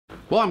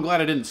Well, I'm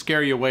glad I didn't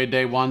scare you away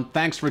day one.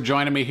 Thanks for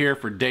joining me here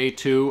for day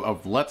 2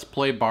 of Let's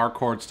Play Bar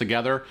Chords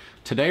Together.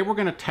 Today we're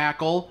going to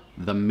tackle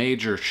the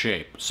major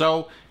shape.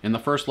 So in the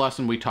first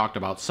lesson we talked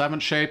about 7th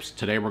shapes.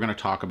 Today we're going to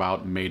talk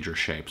about major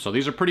shapes. So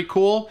these are pretty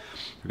cool.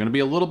 They're going to be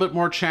a little bit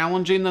more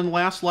challenging than the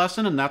last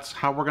lesson, and that's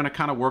how we're going to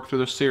kind of work through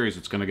this series.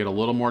 It's going to get a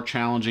little more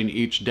challenging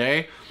each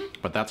day,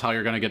 but that's how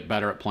you're going to get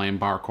better at playing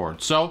bar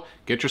chords. So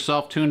get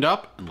yourself tuned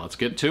up and let's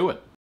get to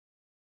it.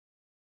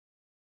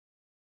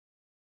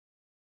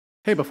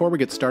 Hey, before we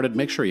get started,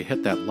 make sure you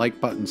hit that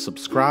like button,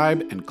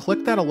 subscribe, and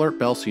click that alert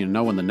bell so you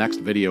know when the next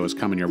video is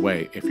coming your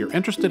way. If you're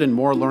interested in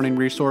more learning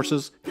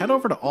resources, head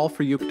over to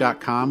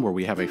allforuke.com where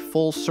we have a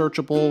full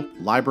searchable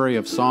library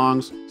of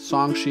songs,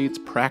 song sheets,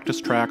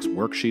 practice tracks,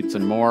 worksheets,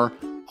 and more.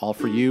 All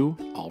for you,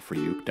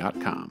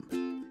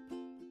 allforuke.com.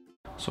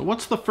 So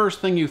what's the first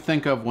thing you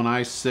think of when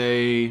I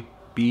say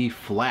B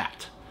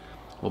flat?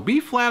 Well, B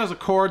flat is a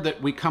chord that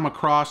we come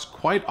across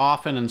quite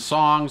often in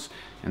songs,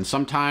 and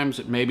sometimes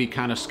it maybe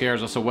kind of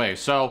scares us away.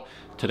 So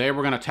today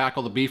we're going to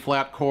tackle the B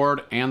flat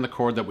chord and the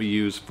chord that we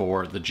use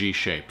for the G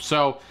shape.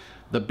 So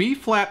the B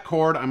flat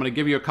chord, I'm going to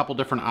give you a couple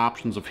different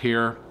options of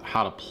here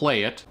how to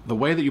play it. The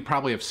way that you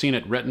probably have seen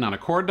it written on a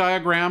chord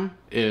diagram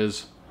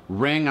is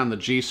ring on the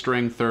G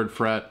string 3rd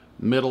fret,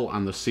 middle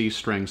on the C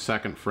string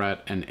 2nd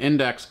fret, and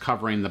index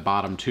covering the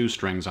bottom 2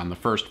 strings on the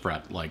 1st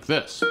fret, like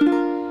this.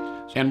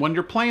 And when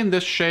you're playing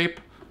this shape,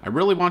 I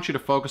really want you to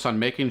focus on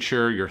making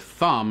sure your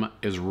thumb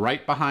is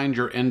right behind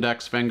your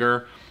index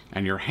finger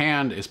and your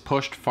hand is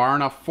pushed far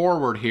enough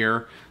forward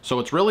here. So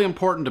it's really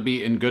important to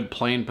be in good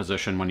playing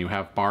position when you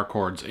have bar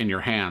chords in your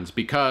hands,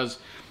 because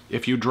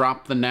if you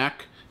drop the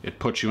neck, it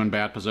puts you in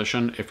bad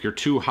position. If you're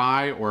too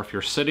high or if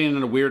you're sitting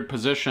in a weird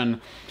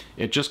position,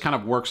 it just kind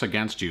of works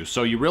against you.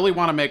 So you really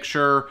want to make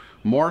sure,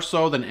 more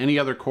so than any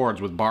other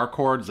chords with bar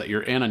chords, that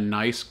you're in a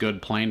nice,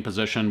 good playing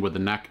position with the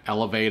neck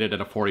elevated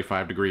at a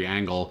 45-degree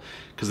angle,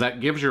 because that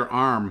gives your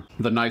arm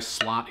the nice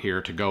slot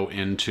here to go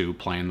into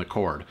playing the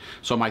chord.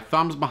 So my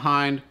thumb's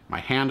behind, my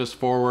hand is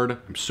forward,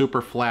 I'm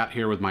super flat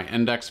here with my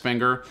index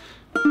finger,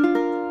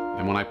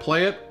 and when I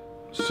play it,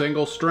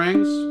 single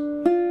strings,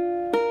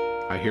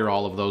 I hear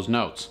all of those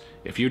notes.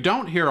 If you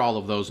don't hear all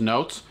of those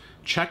notes,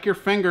 check your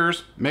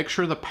fingers, make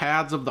sure the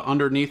pads of the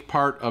underneath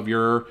part of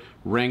your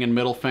ring and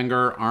middle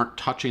finger aren't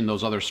touching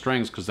those other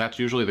strings, because that's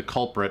usually the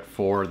culprit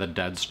for the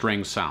dead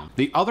string sound.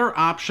 The other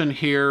option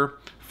here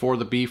for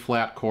the B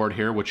flat chord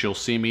here, which you'll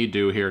see me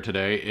do here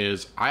today,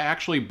 is I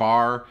actually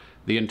bar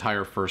the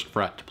entire 1st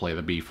fret to play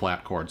the B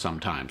flat chord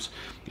sometimes.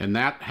 And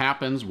that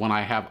happens when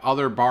I have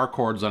other bar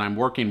chords that I'm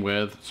working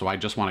with, so I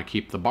just want to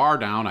keep the bar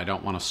down. I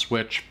don't want to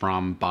switch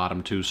from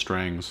bottom 2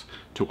 strings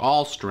to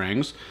all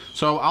strings.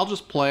 So I'll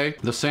just play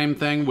the same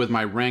thing with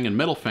my ring and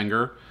middle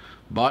finger,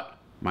 but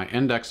my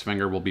index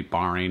finger will be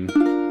barring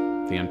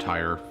the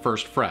entire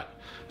 1st fret.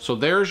 So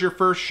there's your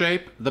first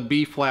shape, the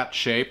B flat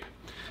shape.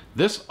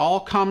 This all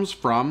comes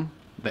from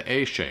the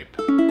A shape.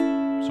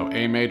 So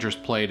A major's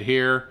played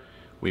here.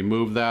 We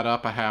move that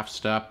up a half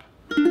step,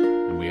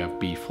 and we have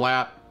B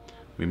flat.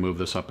 We move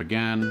this up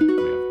again,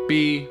 we have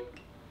B.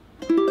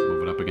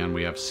 Move it up again,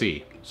 we have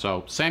C.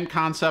 So same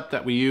concept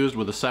that we used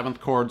with the 7th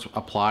chords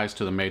applies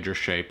to the major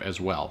shape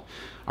as well.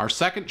 Our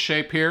second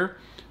shape here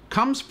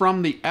comes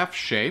from the F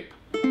shape,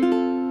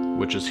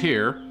 which is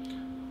here,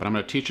 but I'm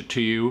going to teach it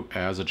to you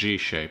as a G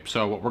shape.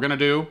 So what we're going to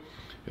do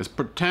is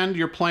pretend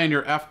you're playing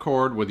your F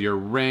chord with your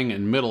ring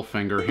and middle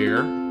finger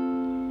here,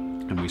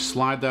 and we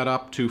slide that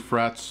up 2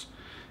 frets,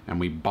 and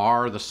we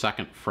bar the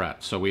 2nd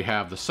fret. So we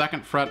have the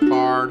 2nd fret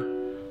barred,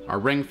 our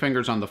ring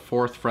finger's on the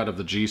 4th fret of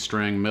the G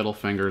string, middle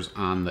finger's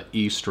on the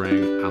E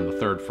string on the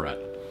 3rd fret.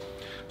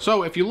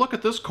 So if you look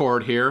at this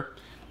chord here,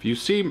 if you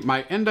see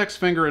my index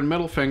finger and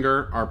middle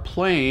finger are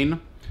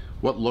playing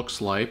what looks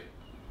like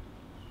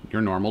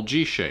your normal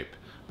G shape,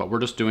 but we're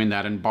just doing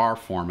that in bar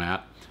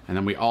format. And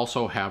then we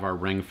also have our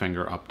ring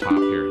finger up top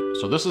here.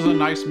 So this is a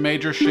nice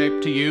major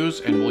shape to use,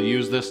 and we'll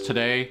use this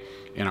today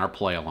in our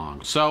play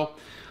along. So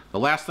the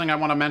last thing I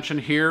want to mention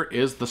here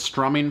is the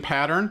strumming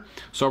pattern.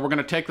 So we're going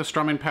to take the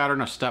strumming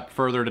pattern a step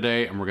further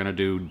today, and we're going to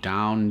do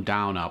down,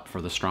 down, up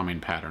for the strumming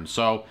pattern.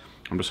 So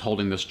I'm just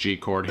holding this G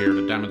chord here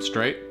to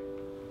demonstrate.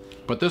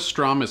 But this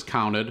strum is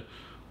counted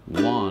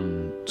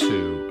 1,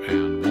 2,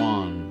 and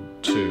 1,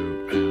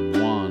 2,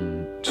 and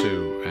 1,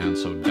 2, and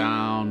so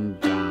down,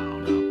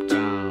 down, up,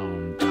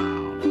 down,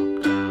 down,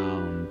 up,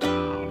 down,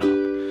 down,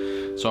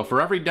 up. So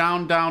for every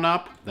down, down,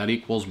 up, that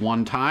equals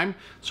 1 time.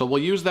 So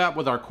we'll use that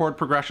with our chord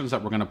progressions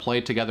that we're going to play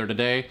together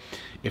today.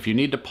 If you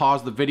need to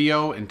pause the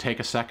video and take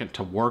a second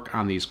to work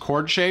on these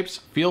chord shapes,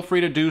 feel free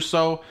to do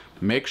so.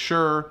 Make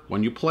sure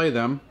when you play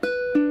them,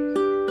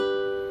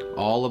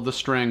 all of the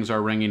strings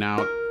are ringing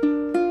out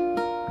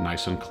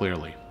nice and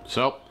clearly.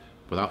 So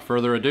without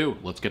further ado,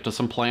 let's get to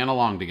some playing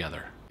along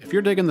together. If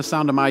you're digging the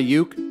sound of my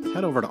uke,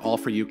 head over to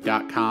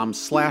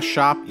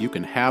allforuke.com/shop. You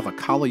can have a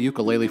Kala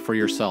ukulele for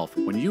yourself.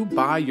 When you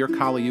buy your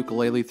Kala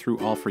ukulele through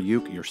All for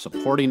Uke, you're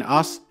supporting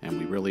us, and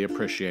we really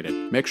appreciate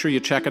it. Make sure you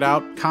check it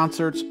out.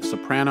 Concerts,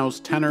 sopranos,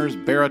 tenors,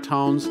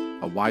 baritones,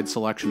 a wide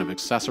selection of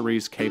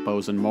accessories,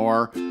 capos, and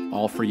more,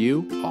 all for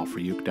you,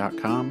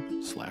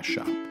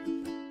 allforyouke.com/shop.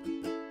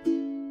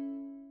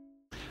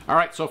 All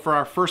right, so for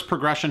our first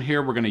progression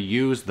here, we're going to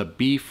use the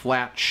B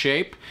flat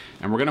shape,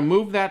 and we're going to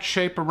move that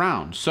shape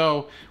around.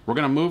 So we're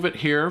going to move it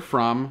here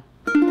from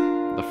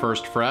the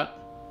first fret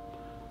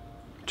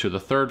to the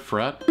third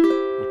fret,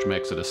 which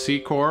makes it a C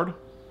chord,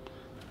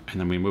 and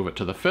then we move it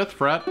to the fifth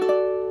fret,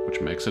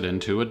 which makes it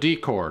into a D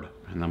chord,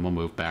 and then we'll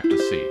move back to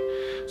C.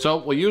 So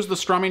we'll use the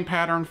strumming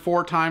pattern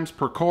 4 times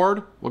per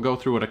chord. We'll go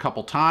through it a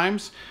couple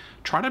times.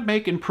 Try to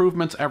make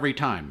improvements every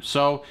time.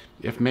 So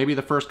if maybe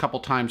the first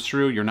couple times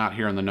through you're not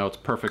hearing the notes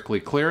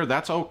perfectly clear,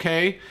 that's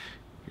okay.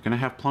 You're going to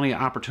have plenty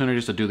of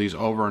opportunities to do these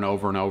over and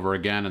over and over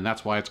again, and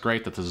that's why it's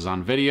great that this is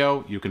on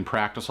video. You can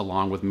practice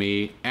along with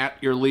me at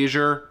your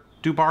leisure.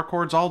 Do bar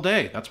chords all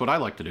day. That's what I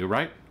like to do,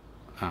 right?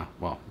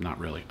 Well, not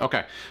really.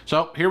 Okay,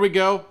 so here we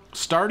go.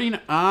 Starting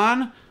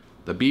on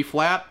the B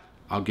flat,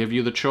 I'll give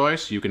you the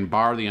choice. You can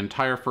bar the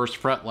entire first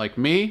fret like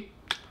me,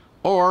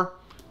 or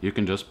you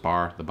can just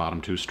bar the bottom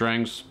 2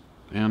 strings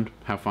and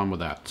have fun with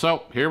that.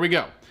 So here we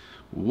go.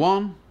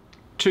 1,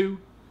 2,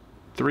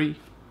 3,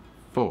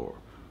 4.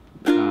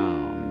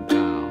 Down,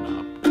 down,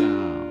 up,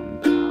 down,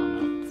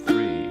 down, up,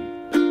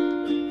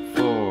 3,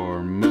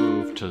 4.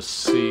 Move to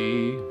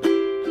C,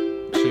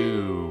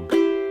 2,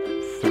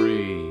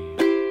 3,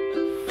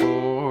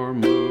 4.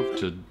 Move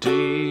to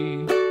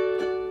D,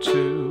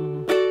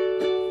 2,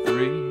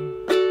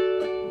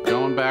 3.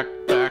 Going back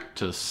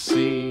to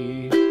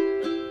C.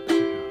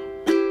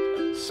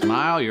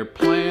 Smile, you're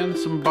playing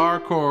some bar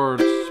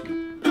chords.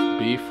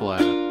 B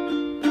flat.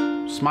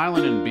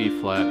 Smiling in B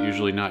flat,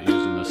 usually not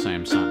used in the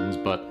same sentence,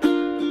 but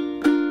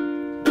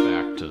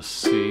back to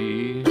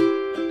C,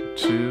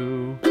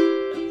 2,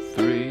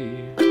 3,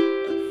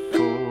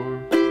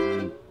 4,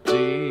 and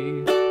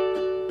D,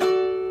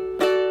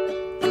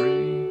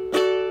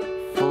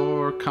 3,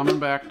 4, coming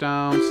back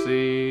down,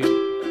 C,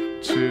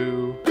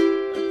 2,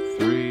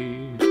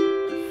 3,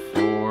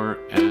 4,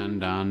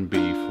 and on B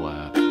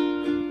flat.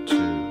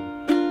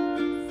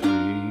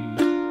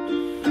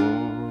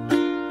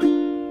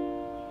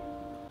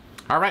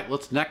 All right,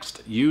 let's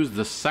next use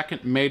the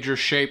second major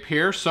shape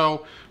here.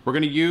 So we're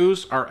going to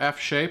use our F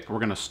shape. We're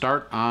going to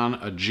start on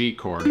a G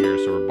chord here.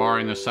 So we're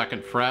barring the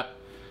 2nd fret,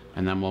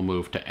 and then we'll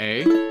move to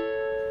A,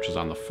 which is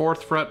on the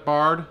 4th fret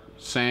barred,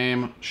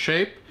 same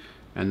shape,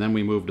 and then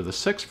we move to the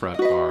 6th fret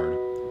barred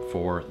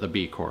for the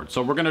B chord.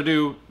 So we're going to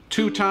do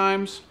 2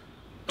 times,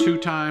 2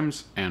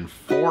 times, and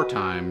 4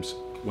 times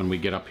when we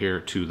get up here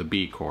to the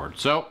B chord.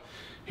 So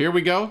here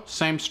we go,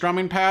 same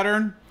strumming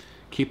pattern.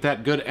 Keep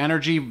that good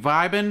energy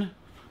vibing.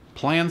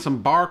 Playing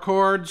some bar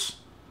chords.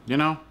 You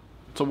know,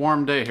 it's a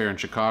warm day here in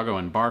Chicago,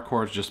 and bar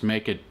chords just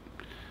make it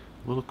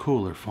a little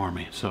cooler for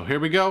me. So here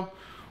we go.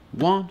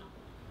 1,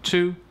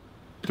 2,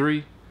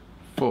 3,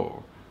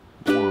 4.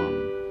 1,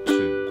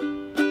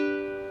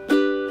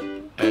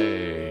 2.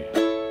 A.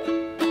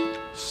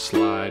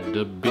 Slide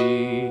to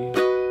B.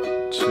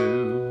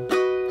 2,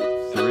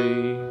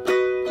 3,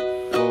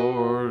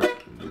 4.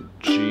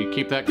 G.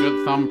 Keep that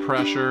good thumb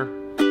pressure.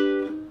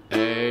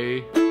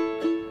 A.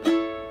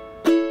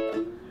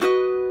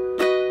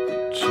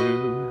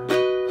 2,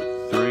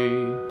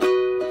 3,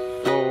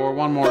 4.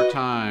 One more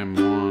time.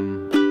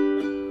 1,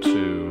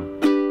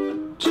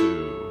 2,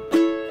 2,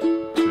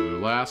 2.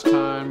 Last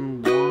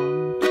time.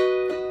 1,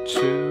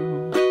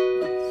 2,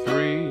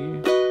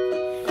 3,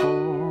 4.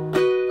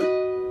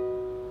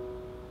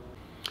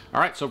 All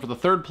right, so for the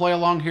third play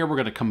along here, we're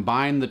going to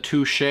combine the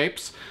 2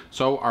 shapes.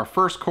 So our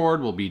first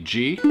chord will be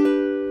G.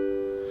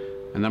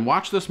 And then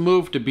watch this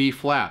move to B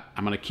flat.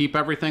 I'm going to keep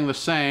everything the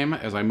same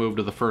as I move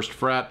to the 1st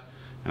fret.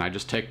 And I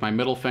just take my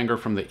middle finger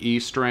from the E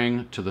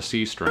string to the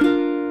C string.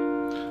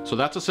 So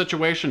that's a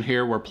situation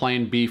here where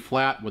playing B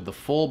flat with the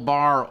full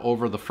bar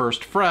over the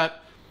 1st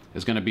fret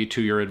is going to be to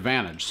your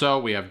advantage. So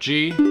we have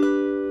G,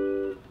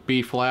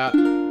 B flat,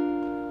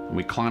 and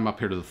we climb up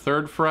here to the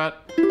 3rd fret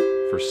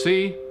for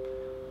C,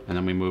 and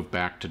then we move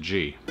back to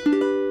G.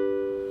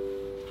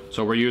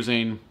 So we're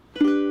using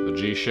the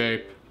G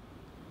shape,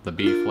 the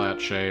B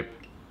flat shape,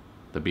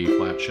 the B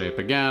flat shape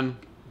again,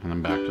 and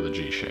then back to the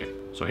G shape.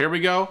 So here we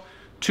go.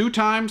 2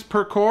 times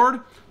per chord.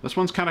 This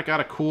one's kind of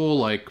got a cool,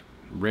 like,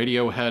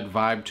 Radiohead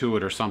vibe to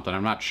it or something.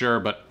 I'm not sure,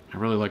 but I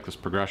really like this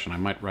progression. I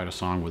might write a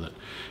song with it.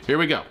 Here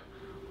we go.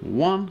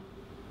 1,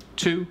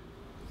 2,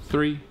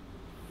 3,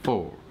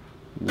 4.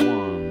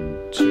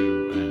 1,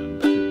 2,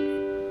 and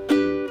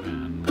 2,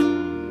 and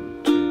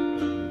 1, 2,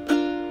 and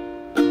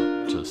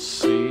up to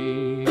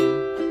C,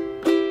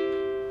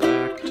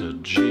 back to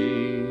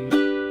G.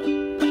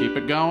 Keep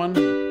it going.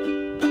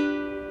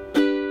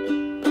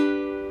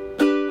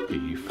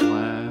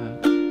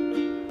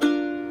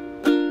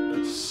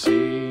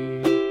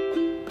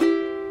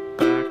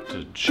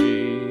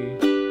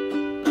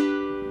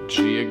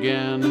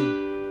 Again,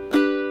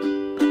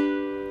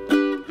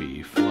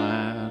 B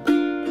flat,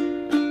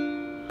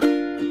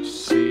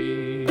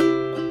 C,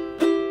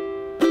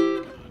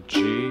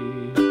 G.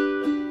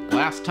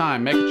 Last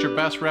time, make it your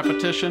best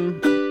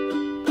repetition.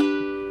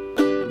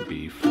 And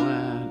B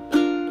flat,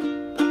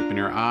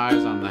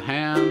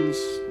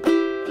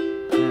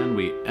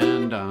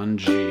 and on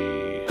G.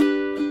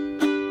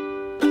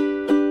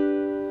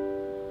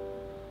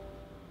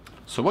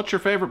 So what's your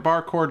favorite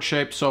bar chord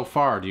shape so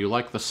far? Do you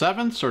like the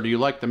sevenths or do you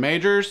like the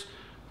majors?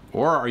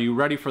 Or are you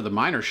ready for the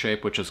minor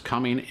shape, which is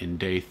coming in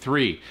day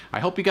 3? I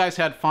hope you guys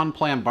had fun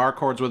playing bar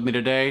chords with me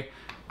today.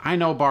 I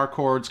know bar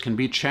chords can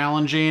be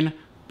challenging,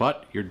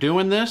 but you're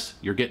doing this,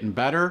 you're getting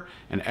better,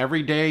 and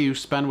every day you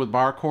spend with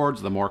bar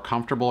chords, the more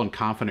comfortable and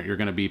confident you're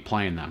going to be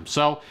playing them.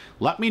 So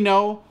let me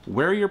know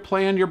where you're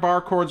playing your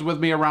bar chords with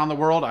me around the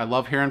world. I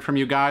love hearing from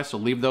you guys, so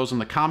leave those in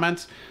the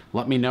comments.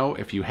 Let me know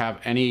if you have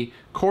any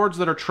chords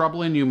that are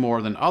troubling you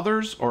more than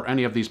others, or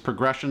any of these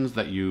progressions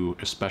that you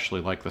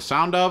especially like the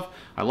sound of.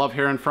 I love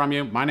hearing from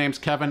you. My name's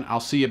Kevin. I'll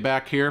see you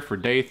back here for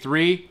day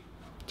 3.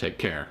 Take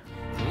care.